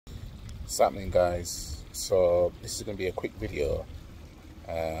What's happening, guys? So this is going to be a quick video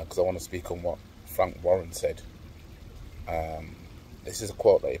because I want to speak on what Frank Warren said. This is a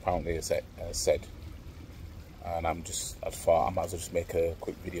quote that he apparently has said, and I thought I might as well just make a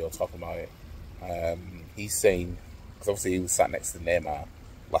quick video talking about it. He's saying, because obviously he was sat next to Neymar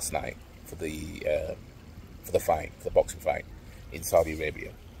last night for the boxing fight in Saudi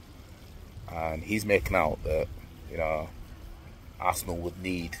Arabia, and he's making out that, you know, Arsenal would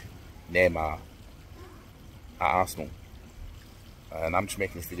need Neymar at Arsenal, and I'm just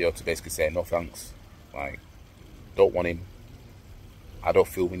making this video to basically say no thanks. Like, don't want him. I don't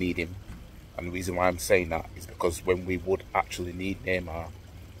feel we need him, and the reason why I'm saying that is because when we would actually need Neymar,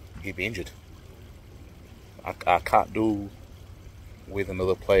 he'd be injured. I can't do with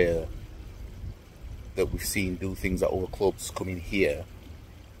another player that we've seen do things at other clubs come in here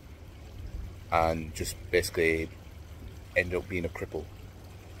and just basically end up being a cripple,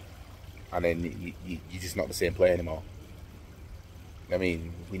 and then you're just not the same player anymore. I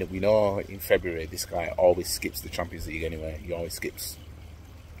mean, we know in February this guy always skips the Champions League anyway. He always skips.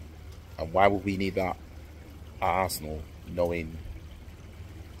 And why would we need that at Arsenal, knowing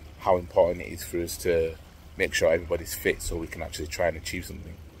how important it is for us to make sure everybody's fit so we can actually try and achieve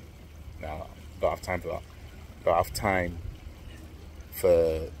something? Now, I don't have time for that. I don't have time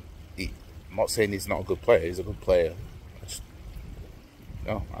for it. I'm not saying he's not a good player. He's a good player.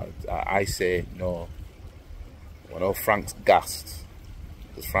 I say no. I know Frank's gassed,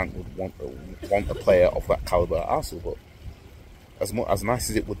 because Frank would want a player of that calibre at Arsenal, but as nice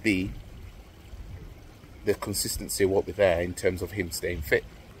as it would be, the consistency won't be there in terms of him staying fit.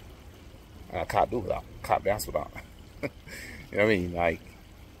 And I can't do that. Can't be asked for that. You know what I mean? Like,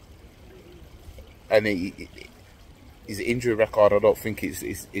 and his injury record, I don't think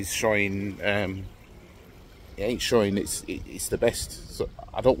is showing. It ain't showing it's the best. So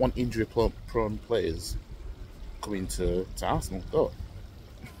I don't want injury prone players coming to Arsenal. Though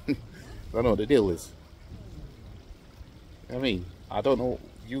I don't know what the deal is. I mean, I don't know.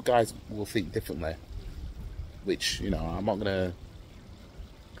 You guys will think differently, which, you know, I'm not gonna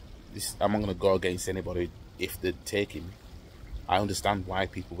go against anybody if they take him. I understand why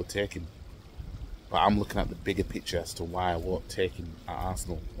people would take him, but I'm looking at the bigger picture as to why I won't take him at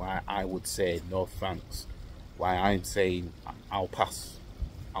Arsenal. Why I would say no thanks. Why I'm saying I'll pass.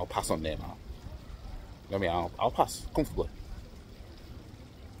 I'll pass on Neymar. I mean, I'll pass comfortably.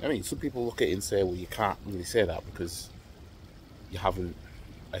 I mean, some people look at it and say, well, you can't really say that because you haven't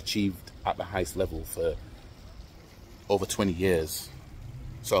achieved at the highest level for over 20 years.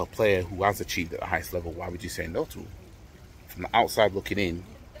 So a player who has achieved at the highest level, why would you say no to him? From the outside looking in,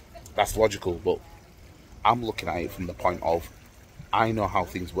 that's logical, but I'm looking at it from the point of, I know how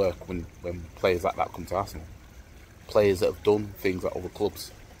things work when players like that come to Arsenal. Players that have done things at other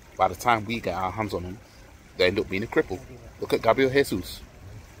clubs, by the time we get our hands on them, they end up being a cripple. Look at Gabriel Jesus.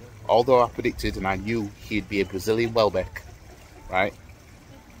 Although I predicted and I knew he'd be a Brazilian Welbeck, right?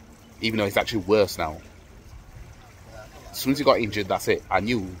 Even though he's actually worse now. As soon as he got injured, that's it. I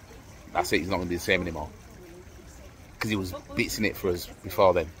knew, that's it, he's not going to be the same anymore. Because he was beating it for us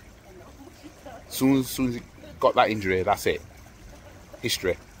before then. As soon as he got that injury, that's it.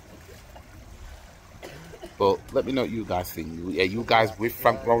 History. But let me know what you guys think. Yeah, you guys with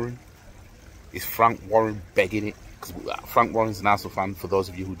Frank Warren? Is Frank Warren begging it? Because Frank Warren's an Arsenal fan, for those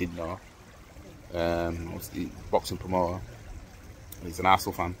of you who didn't know. Boxing promoter. He's an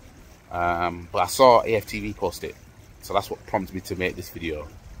Arsenal fan. But I saw AFTV post it, so that's what prompted me to make this video.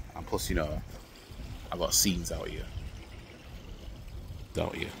 And plus, you know, I've got scenes out here.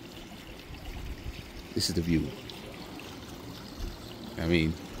 This is the view. I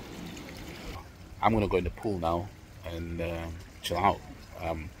mean, I'm going to go in the pool now and chill out.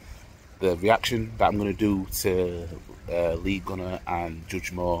 The reaction that I'm going to do to Lee Gunner and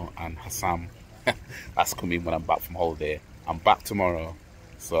Judge Moore and Hassan, that's coming when I'm back from holiday. I'm back tomorrow,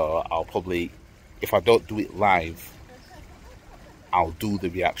 so I'll probably, if I don't do it live, I'll do the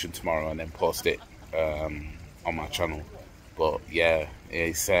reaction tomorrow and then post it on my channel. But yeah,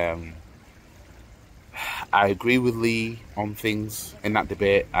 it's I agree with Lee on things in that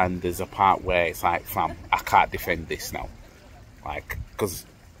debate, and there's a part where it's like, fam, I can't defend this now. Like, because,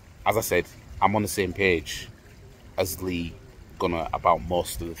 as I said, I'm on the same page as Lee Gunner about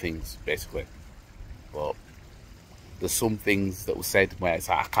most of the things, basically. But there's some things that were said where it's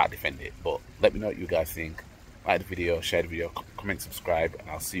like, I can't defend it. But let me know what you guys think. Like the video, share the video, comment, subscribe, and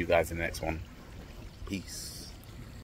I'll see you guys in the next one. Peace.